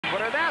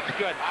That's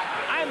good.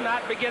 I'm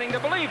not beginning to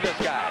believe this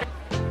guy.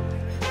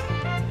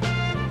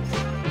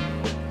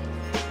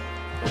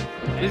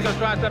 He's going to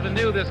try something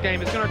new this game.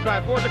 He's going to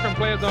try 4 different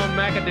players on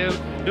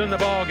McAdoo during the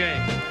ball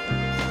game.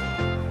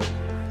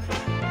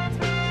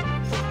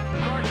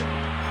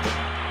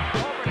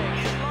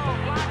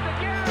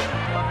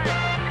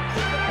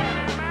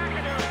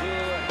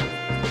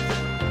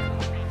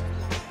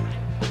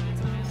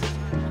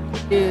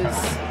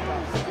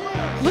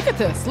 Look at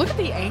this. Look at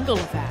the angle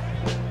of that.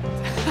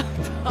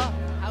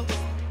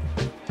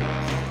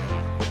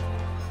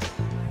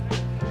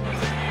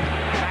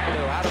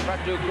 McAdoo out of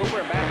front to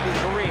Cooper, back to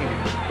Kareem.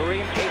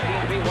 Kareem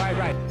 18 feet wide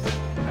right.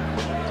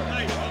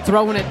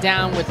 Throwing it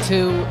down with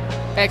 2.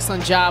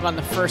 Excellent job on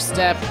the first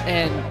step.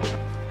 And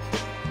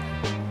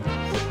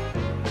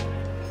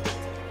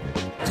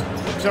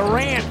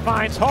Durant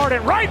finds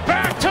Harden, right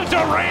back to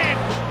Durant.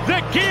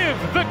 The give,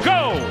 the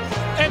go,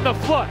 and the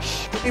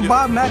flush. Hey,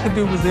 Bob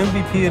McAdoo was the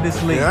MVP of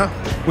this league. Yeah.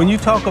 When you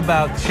talk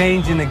about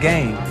changing the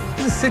game,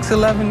 he's a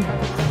 6'11"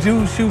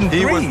 dude shooting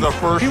threes. He was the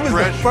first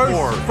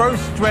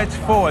stretch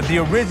forward, the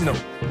original.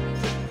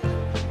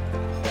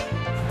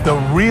 The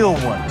real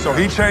one. So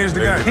he changed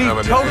the game. He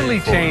totally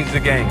changed the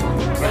game.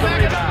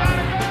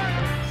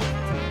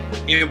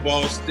 In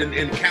Boston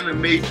and kind of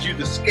made you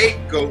the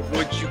scapegoat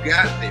once you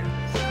got there.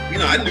 You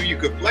know, I knew you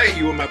could play.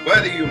 You were my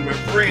buddy, you were my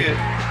friend.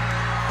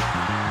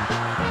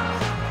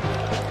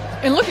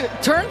 And look at it,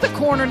 turned the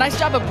corner. Nice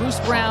job of Bruce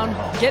Brown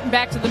getting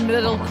back to the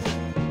middle.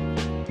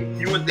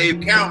 You and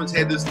Dave Cowens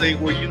had this thing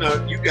where, you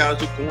know, you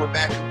guys were going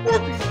back and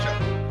forth with each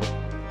other.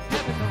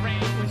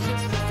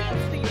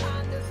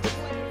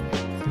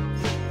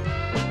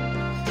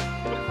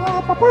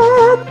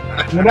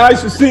 When I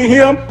used to see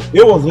him,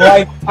 it was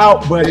light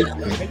out, buddy.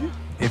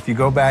 If you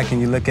go back and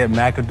you look at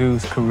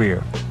McAdoo's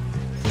career,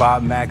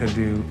 Bob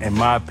McAdoo, in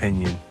my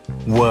opinion,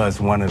 was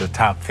one of the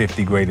top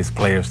 50 greatest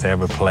players to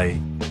ever play.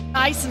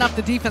 Icing up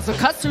the defense, so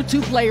cuts through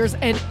 2 players,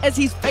 and as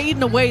he's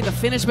fading away the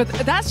finish, but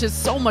that's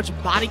just so much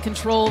body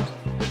control.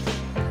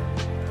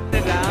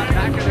 Down,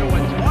 McAdoo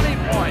with 20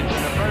 points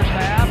in the first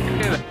half. To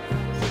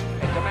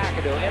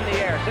McAdoo in the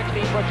air,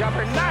 16-foot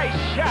jumper, nice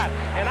shot,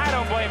 and I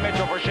don't blame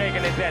Mitchell for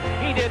shaking his head.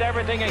 He did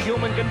everything a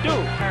human can do.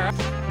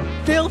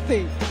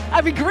 Filthy.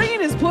 I mean,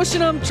 Green is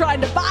pushing him,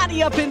 trying to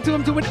body up into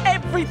him, doing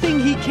everything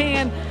he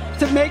can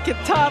to make it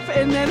tough,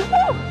 and then,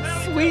 whoo,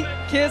 sweet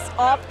kiss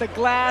off the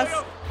glass.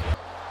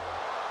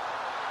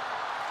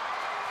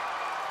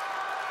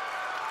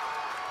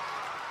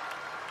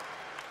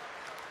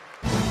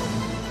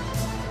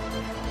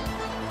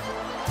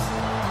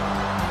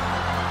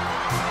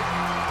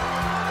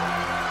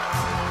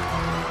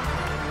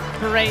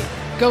 Great.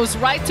 Goes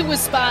right to his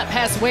spot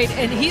past Wade,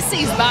 and he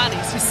sees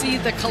bodies. You see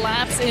the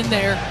collapse in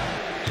there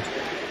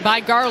by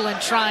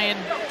Garland trying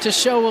to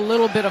show a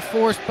little bit of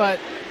force, but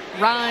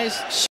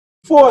Rise.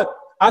 Before,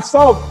 I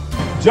saw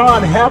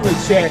John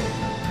Havlicek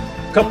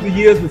a couple of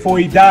years before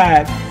he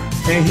died,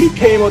 and he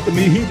came up to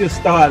me, he just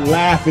started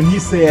laughing. He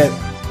said,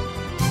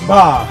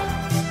 Bob,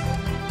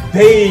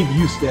 Dave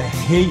used to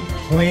hate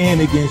playing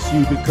against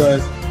you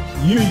because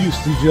you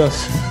used to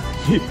just,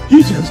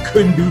 he just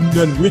couldn't do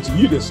nothing with you.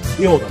 You just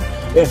killed him.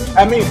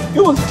 I mean,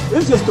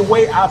 it's just the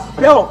way I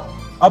felt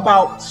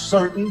about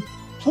certain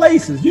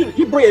places. You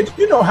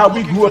know how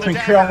we grew up in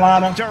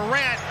Carolina.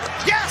 Durant,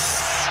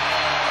 yes!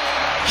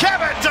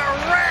 Kevin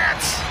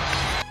Durant!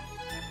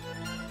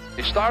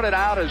 He started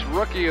out as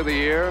Rookie of the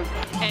Year.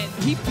 And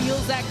he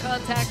feels that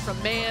contact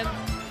from man,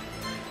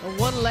 a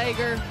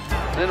one-legger.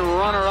 Then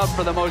runner-up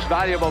for the most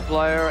valuable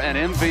player and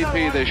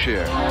MVP this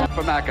year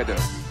for McAdoo.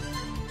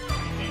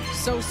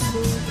 So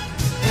smooth.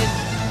 And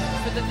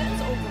for the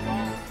Nets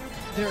overall,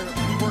 they're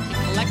working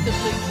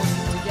collectively,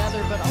 working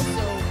together, but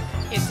also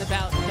it's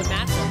about the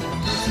matchup and the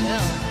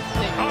personnel.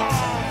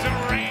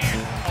 Durant!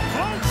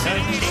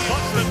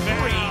 Plus the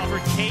 3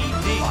 for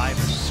KD. 5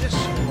 assists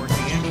for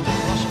D'Angelo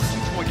Russell,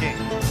 2-point game.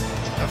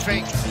 The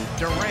fake,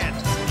 Durant,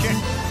 kick.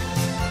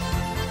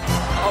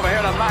 Over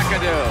here to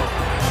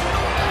McAdoo.